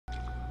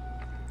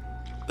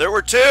There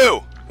were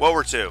two! What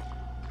were two?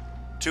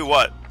 Two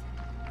what?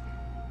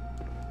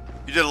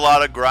 You did a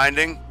lot of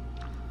grinding?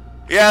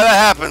 Yeah, that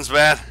happens,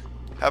 man.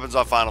 Happens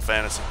on Final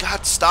Fantasy.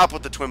 God, stop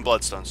with the twin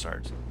bloodstone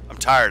shards. I'm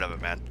tired of it,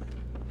 man.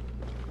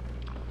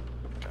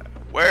 Okay.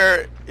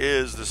 Where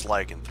is this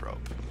lycanthrope?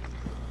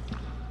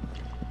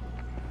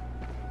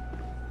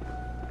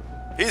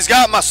 He's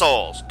got my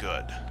souls.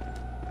 Good.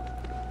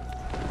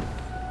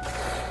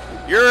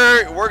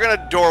 We're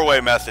gonna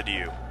doorway method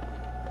you.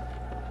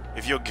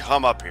 If you'll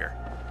come up here.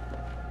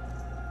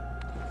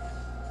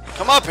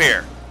 Come up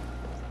here.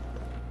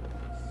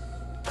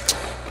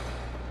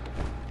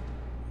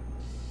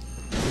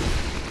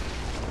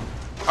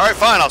 Alright,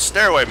 fine, I'll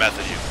stairway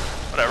method you.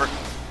 Whatever.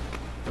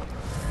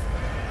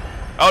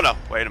 Oh no,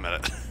 wait a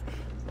minute.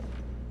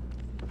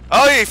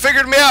 Oh, he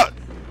figured me out!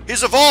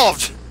 He's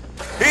evolved!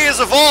 He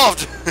is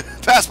evolved!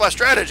 Past my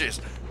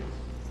strategies.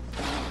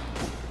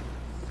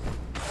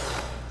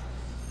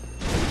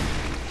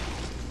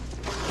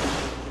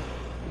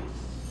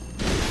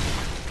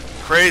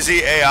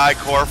 Crazy AI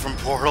core from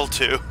Portal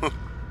 2.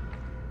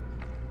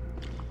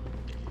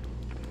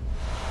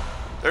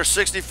 There's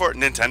 64.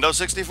 Nintendo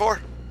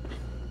 64?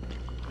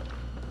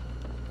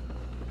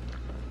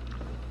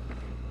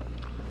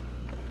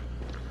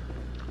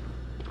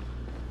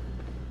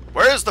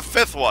 Where is the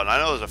fifth one? I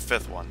know there's a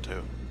fifth one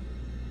too.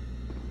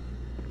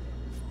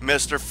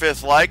 Mr.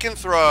 Fifth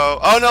Lycanthrope.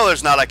 Oh no,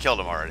 there's not. I killed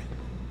him already.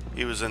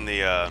 He was in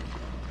the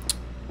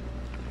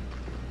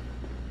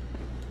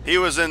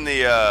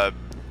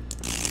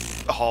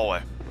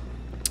hallway.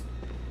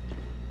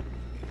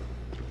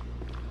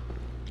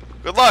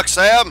 Good luck,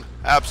 Sam.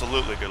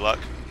 Absolutely good luck.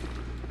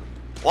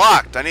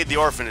 Locked. I need the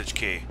orphanage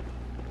key.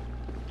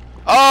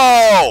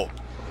 Oh!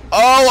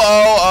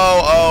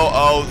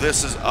 Oh,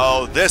 this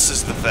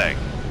is the thing.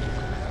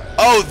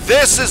 Oh,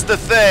 this is the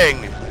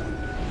thing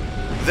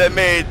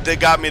that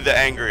got me the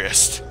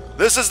angriest.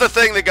 This is the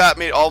thing that got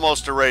me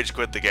almost to rage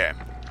quit the game.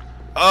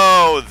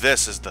 Oh,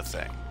 this is the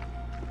thing.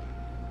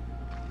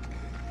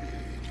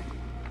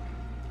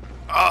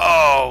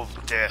 Oh,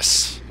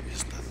 this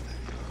is the thing.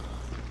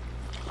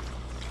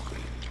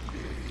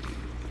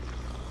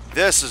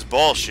 This is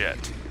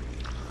bullshit.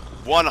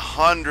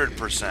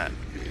 100%.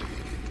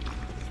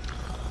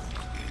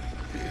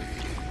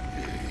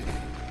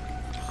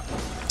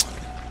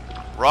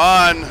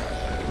 Run.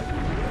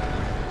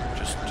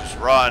 Just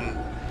run.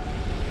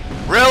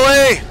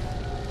 Really?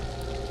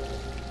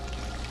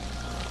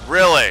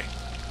 Really?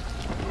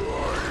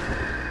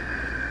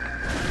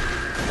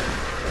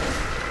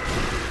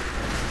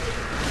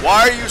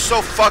 Why are you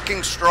so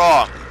fucking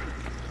strong?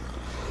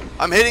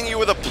 I'm hitting you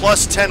with a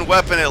 +10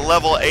 weapon at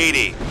level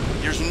 80.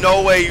 There's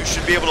no way you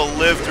should be able to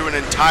live through an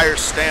entire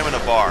stamina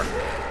bar.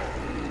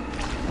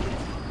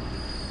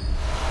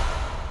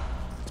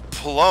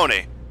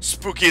 Polony.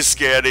 Spooky,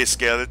 scary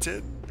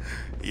skeleton.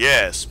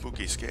 Yeah,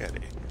 spooky,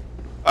 scary.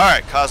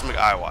 Alright, Cosmic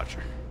Eye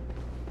Watcher.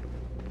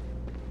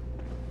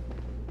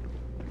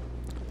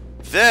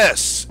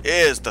 This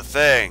is the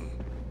thing.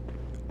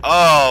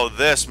 Oh,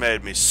 this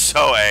made me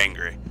so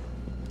angry.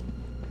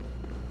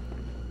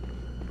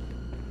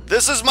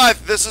 This is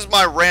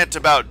my rant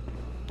about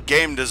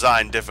game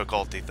design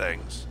difficulty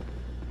things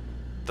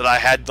that I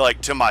had, like,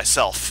 to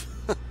myself.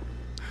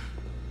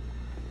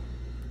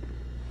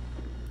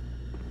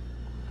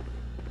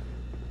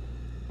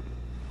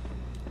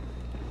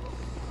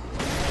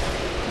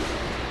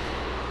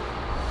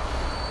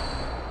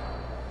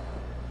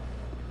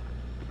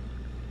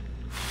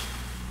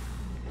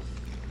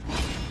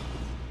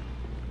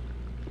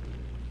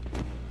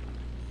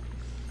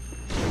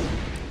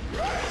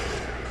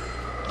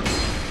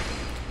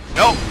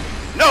 No!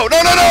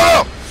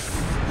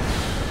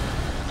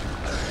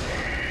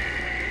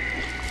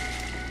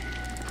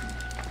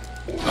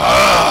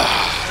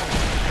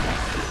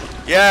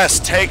 Yes,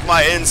 take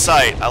my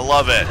insight. I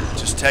love it.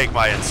 Just take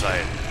my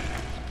insight.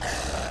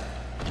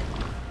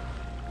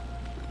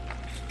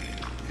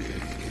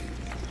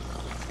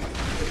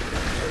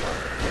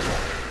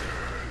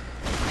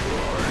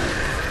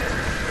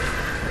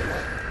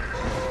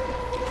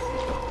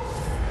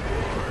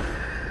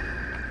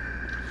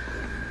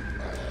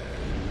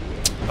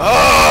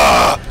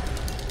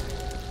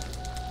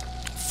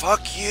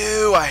 Fuck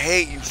you. I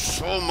hate you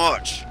so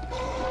much.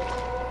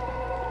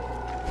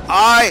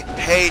 I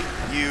hate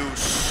you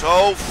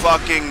so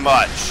fucking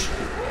much.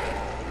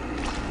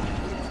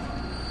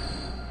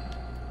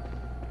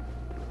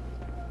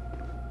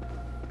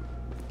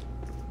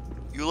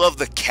 You love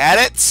the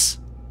cat-its?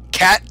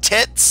 Cat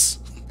tits?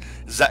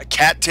 Is that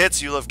cat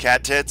tits? You love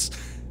cat tits?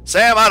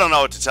 Sam, I don't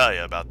know what to tell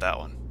you about that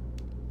one.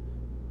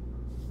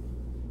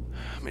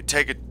 Let me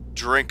take a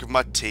drink of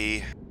my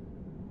tea.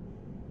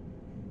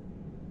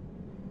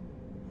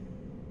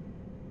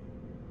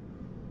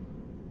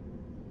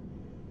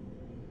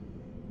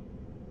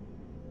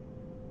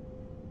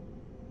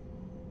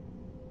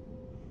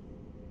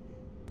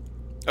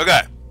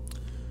 Okay,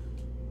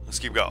 let's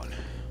keep going.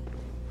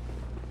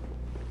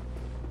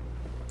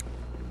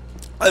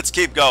 Let's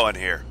keep going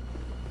here.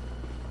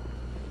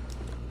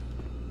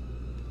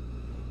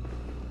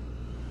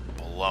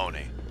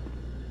 Baloney.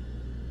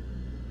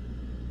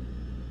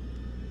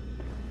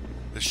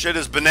 This shit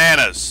is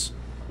bananas.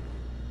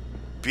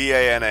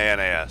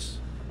 B-A-N-A-N-A-S.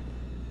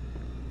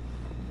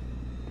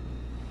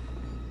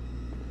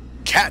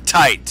 Cat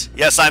tight.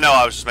 Yes, I know.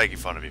 I was just making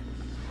fun of you.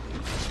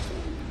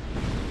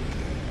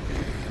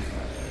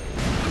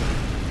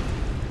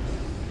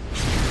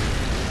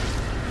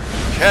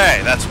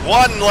 Okay, that's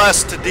one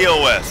less to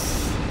deal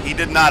with. He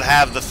did not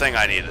have the thing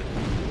I needed.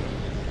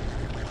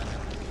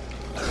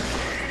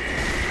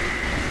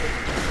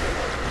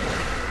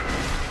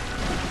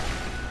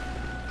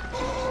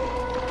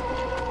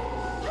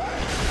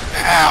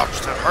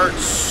 Ouch, that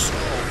hurts so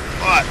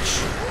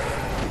much.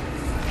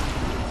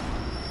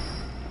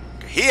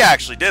 He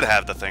actually did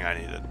have the thing I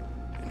needed.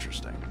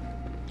 Interesting.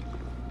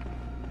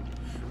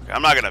 Okay,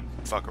 I'm not gonna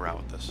fuck around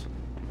with this.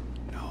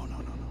 No, no,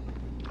 no,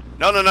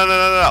 no. No, no, no, no,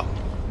 no, no.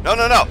 No,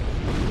 no, no.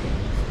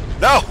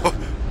 No!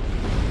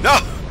 No!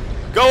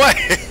 Go away!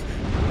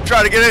 I'm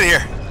trying to get in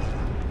here.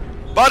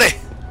 Buddy!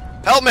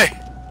 Help me!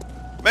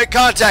 Make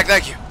contact,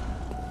 thank you.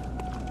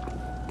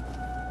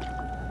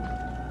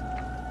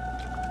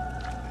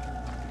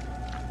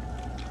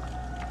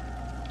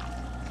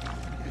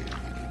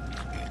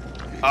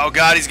 Oh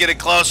god, he's getting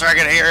closer. I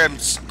can hear him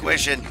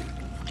squishing.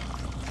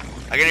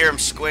 I can hear him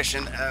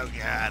squishing. Oh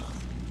god.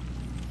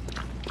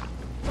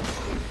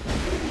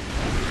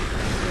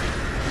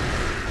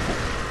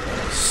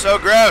 So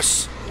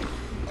gross.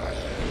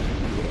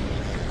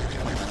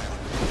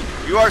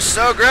 You are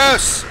so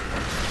gross.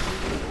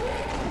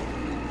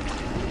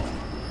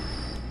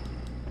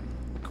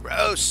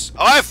 Gross.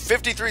 Oh, I have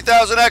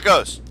 53,000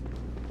 echoes.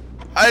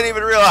 I didn't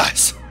even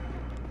realize.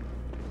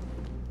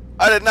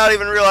 I did not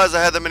even realize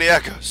I had that many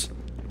echoes.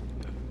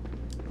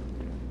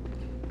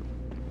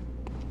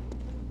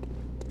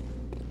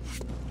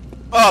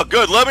 Oh,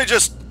 good. Let me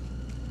just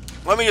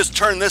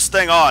turn this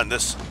thing on.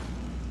 This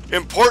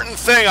important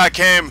thing I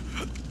came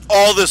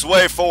all this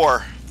way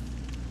for.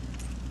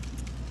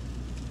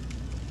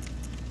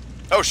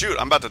 Oh shoot!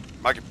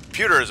 My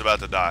computer is about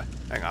to die.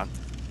 Hang on.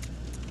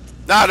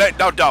 No,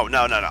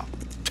 no.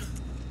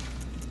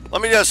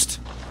 Let me just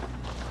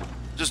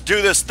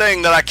do this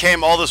thing that I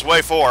came all this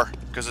way for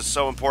because it's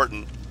so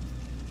important.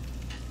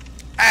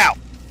 Ow!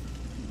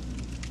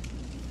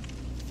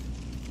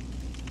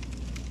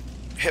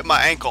 Hit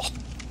my ankle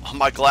on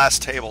my glass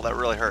table. That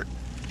really hurt.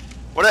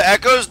 What do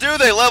echoes do?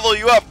 They level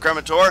you up,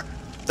 Cremator.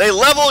 They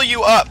level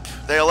you up.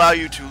 They allow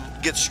you to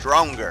get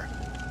stronger.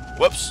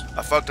 Whoops,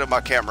 I fucked up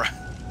my camera.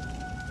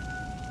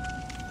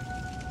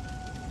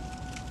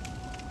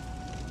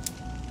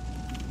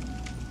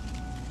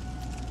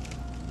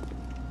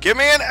 Give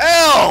me an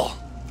L!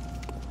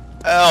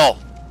 L.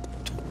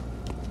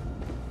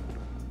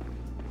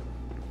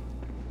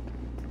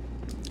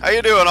 How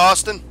you doing,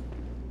 Austin?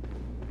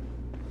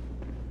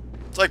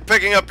 It's like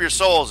picking up your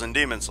souls in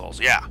Demon Souls.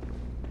 Yeah.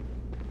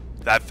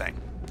 That thing.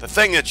 The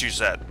thing that you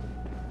said.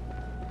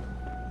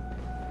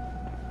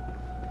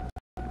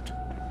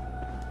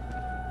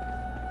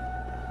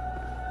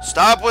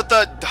 Stop with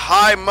the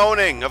high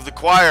moaning of the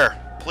choir,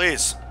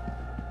 please.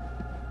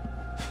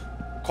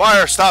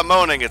 Choir, stop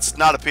moaning. It's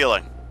not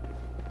appealing.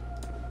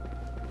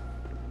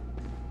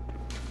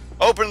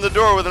 Open the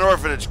door with an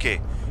orphanage key.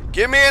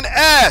 Give me an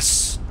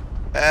S.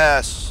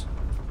 S.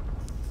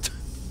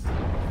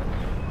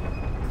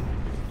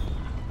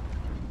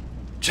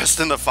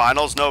 Just in the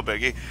finals, no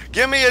biggie.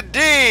 Give me a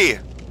D.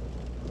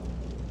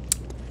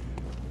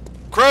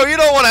 Crow, you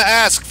don't want to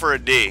ask for a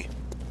D.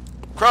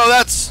 Crow,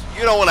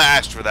 you don't want to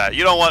ask for that.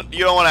 You don't want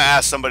to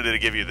ask somebody to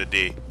give you the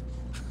D.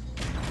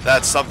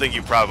 That's something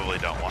you probably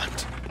don't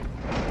want.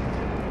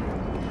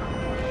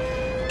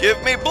 Give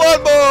me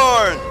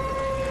Bloodborne.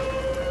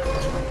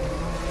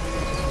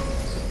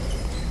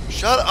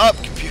 Shut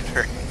up,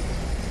 computer.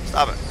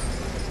 Stop it.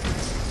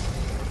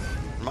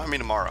 Remind me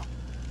tomorrow.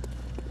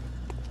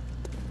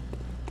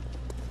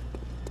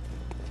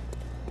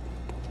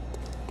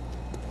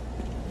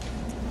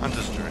 I'm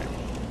just dreaming.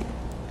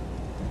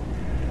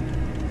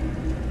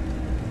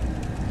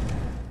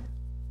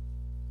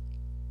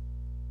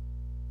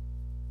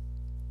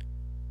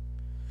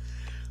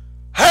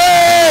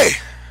 Hey!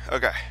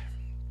 Okay.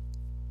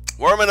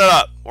 Warming it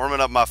up. Warming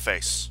up my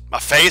face. My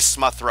face,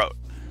 my throat.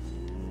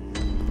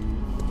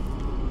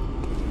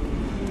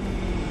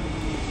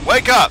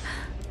 Wake up!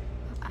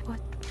 What?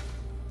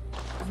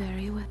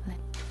 Very well then.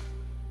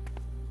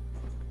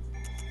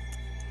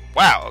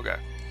 Wow, okay.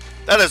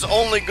 That is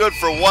only good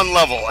for one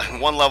level, and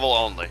one level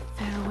only.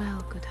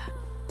 Farewell, good hap.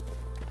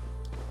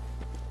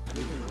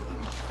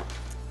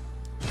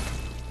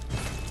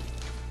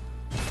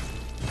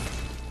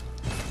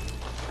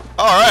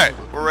 Alright,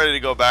 we're ready to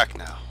go back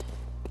now.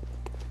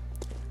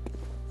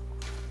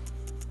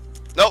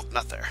 Nope,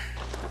 not there.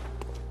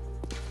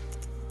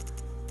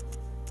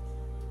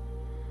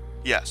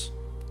 Yes.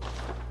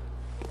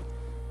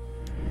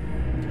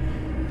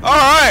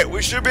 Alright,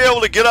 we should be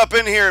able to get up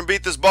in here and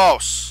beat this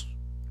boss.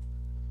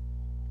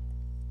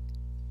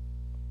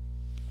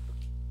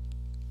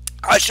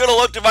 I should have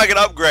looked if I could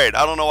upgrade.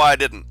 I don't know why I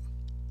didn't.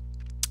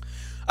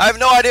 I have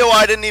no idea why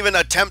I didn't even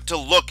attempt to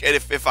look at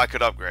if I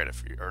could upgrade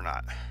or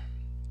not.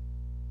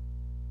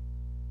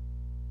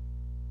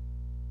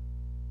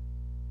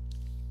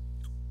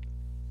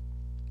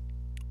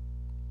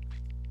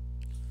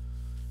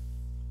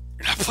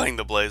 playing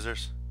the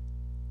Blazers.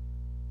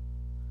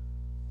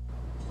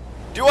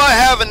 Do I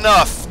have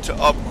enough to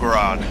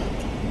upgrade?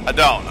 I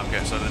don't.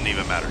 Okay, so it doesn't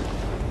even matter.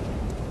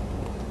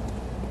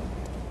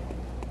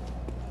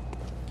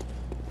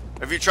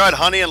 Have you tried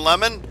honey and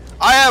lemon?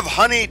 I have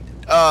honey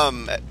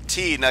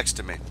tea next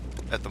to me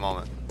at the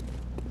moment.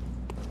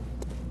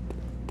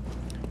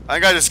 I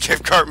think I just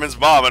gave Cartman's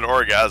mom an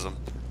orgasm.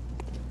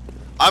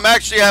 I'm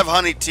actually have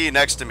honey tea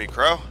next to me,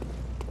 Crow.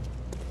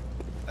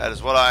 That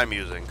is what I'm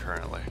using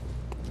currently.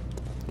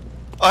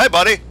 Oh, hey,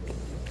 buddy.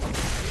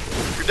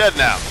 You're dead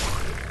now.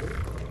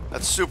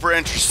 That's super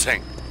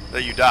interesting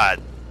that you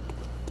died.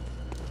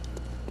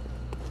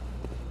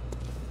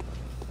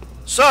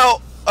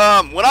 So,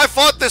 when I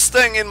fought this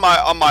thing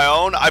on my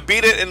own, I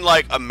beat it in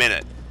like a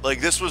minute.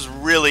 Like, this was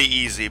really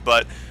easy,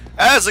 but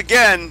as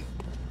again,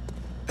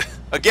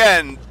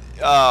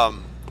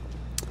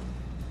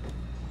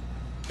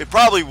 it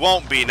probably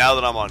won't be now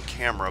that I'm on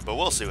camera, but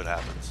we'll see what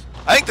happens.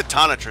 I think the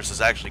Tonitrus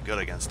is actually good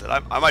against it.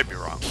 I might be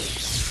wrong.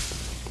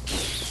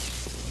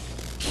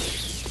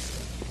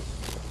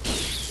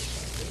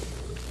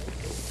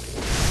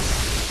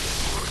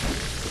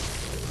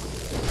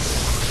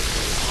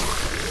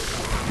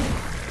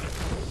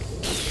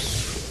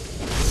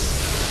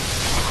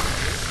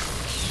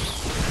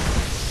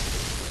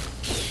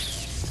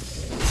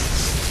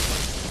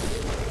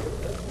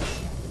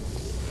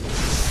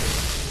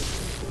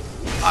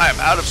 I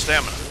am out of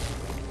stamina.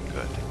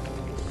 Good.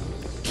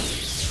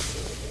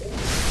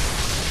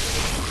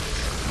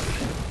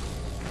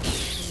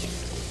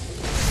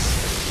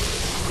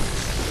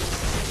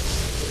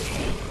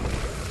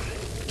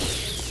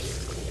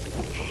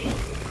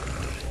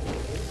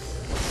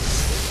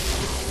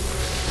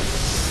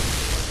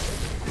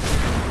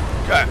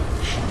 Okay.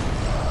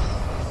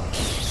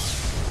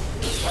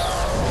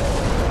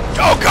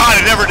 Oh God,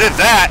 I never did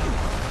that!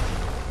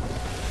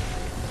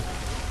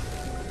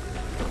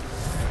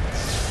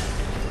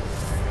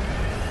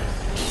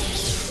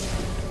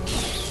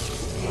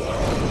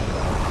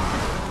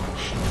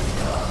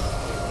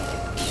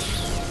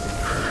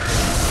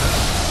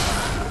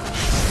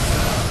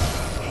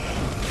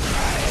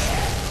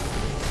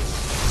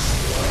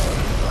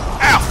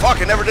 Fuck,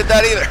 it never did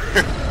that either.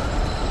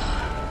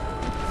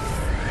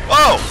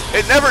 Whoa,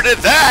 it never did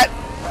that.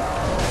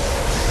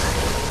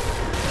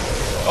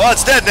 Well,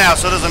 it's dead now,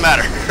 so it doesn't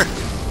matter.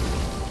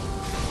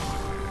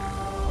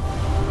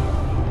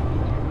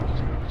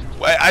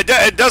 Wait,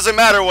 it doesn't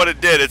matter what it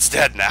did, it's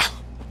dead now.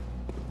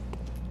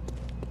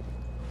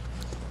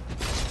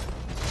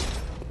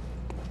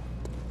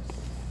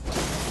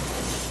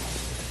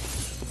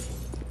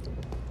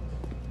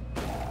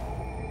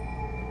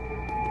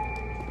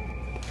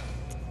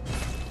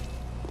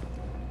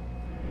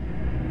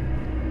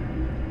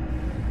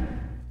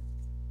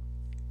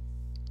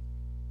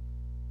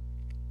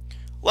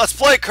 Let's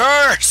play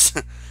Curse!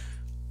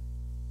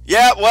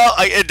 Yeah, well,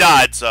 it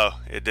died, so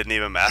it didn't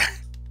even matter.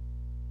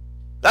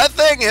 That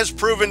thing has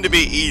proven to be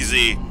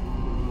easy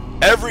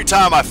every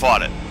time I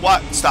fought it.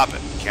 What? Stop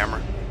it,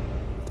 camera.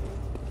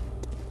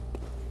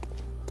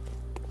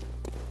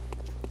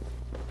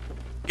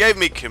 Gave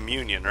me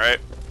communion, right?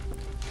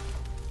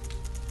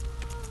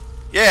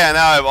 Yeah,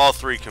 now I have all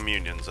 3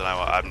 communions, and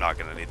I'm not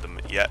going to need them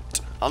yet.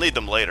 I'll need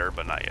them later,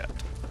 but not yet.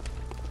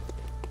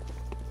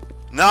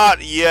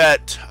 Not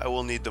yet. I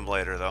will need them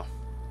later, though.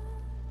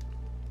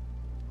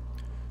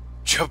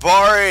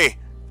 Jabari!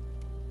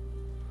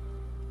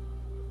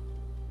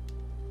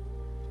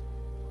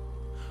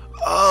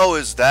 Oh,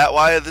 is that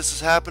why this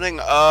is happening?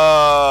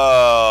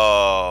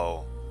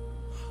 Oh.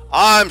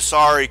 I'm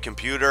sorry,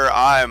 computer.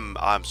 I'm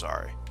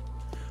sorry.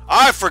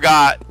 I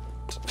forgot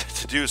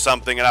to do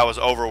something and I was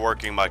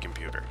overworking my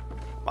computer.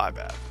 My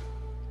bad.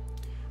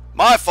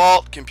 My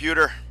fault,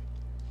 computer.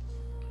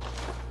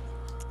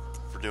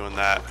 For doing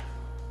that.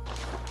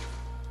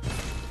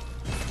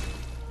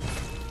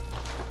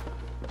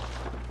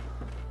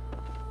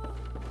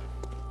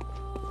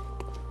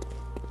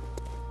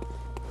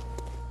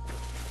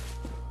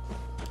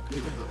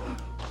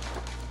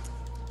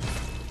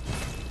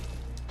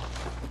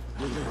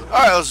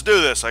 Alright, let's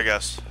do this, I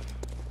guess.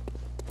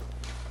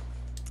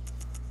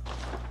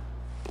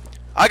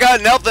 I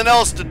got nothing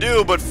else to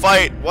do but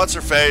fight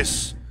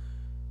what's-her-face,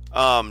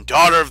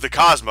 Daughter of the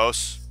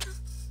Cosmos.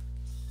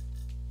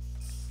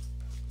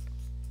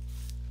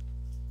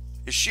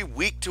 Is she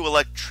weak to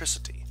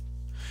electricity?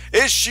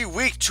 Is she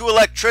weak to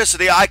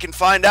electricity? I can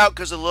find out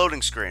because of the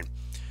loading screen.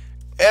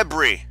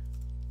 Ebri.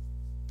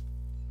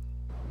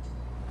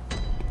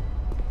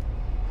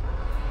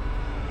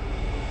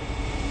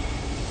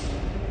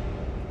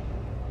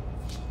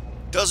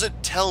 Does it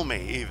tell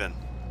me, even?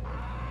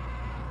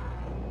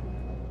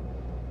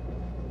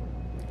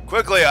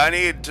 Quickly, I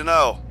need to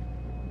know.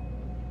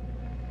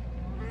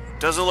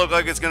 Doesn't look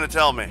like it's going to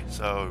tell me,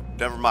 so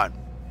never mind.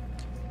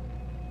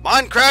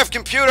 Minecraft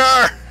computer!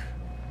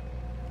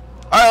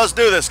 Alright, let's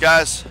do this,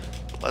 guys.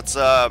 Let's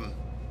go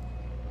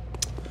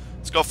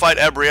fight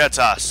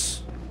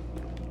Ebrietas.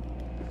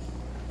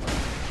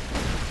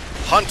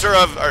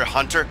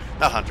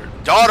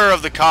 Daughter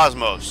of the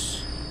Cosmos.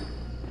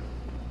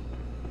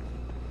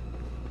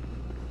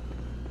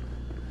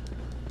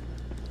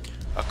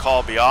 A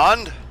call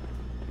beyond?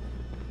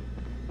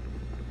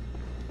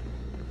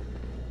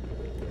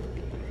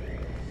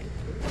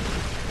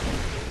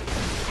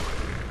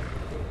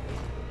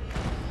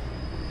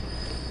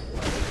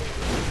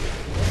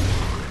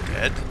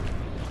 Dead.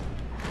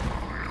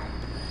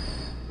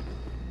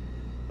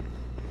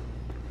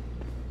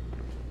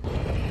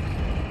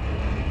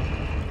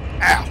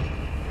 Ow!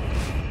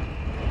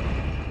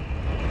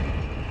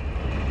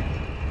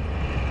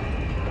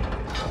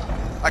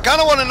 I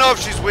kind of want to know if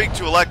she's weak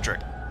to electric.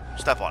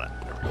 Step on it.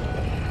 There we go.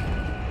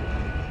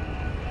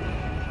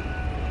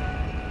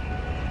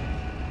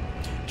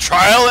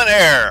 Trial and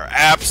error.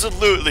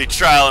 Absolutely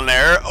trial and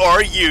error.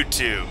 Or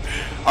YouTube.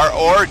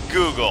 Or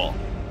Google.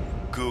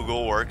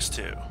 Google works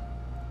too.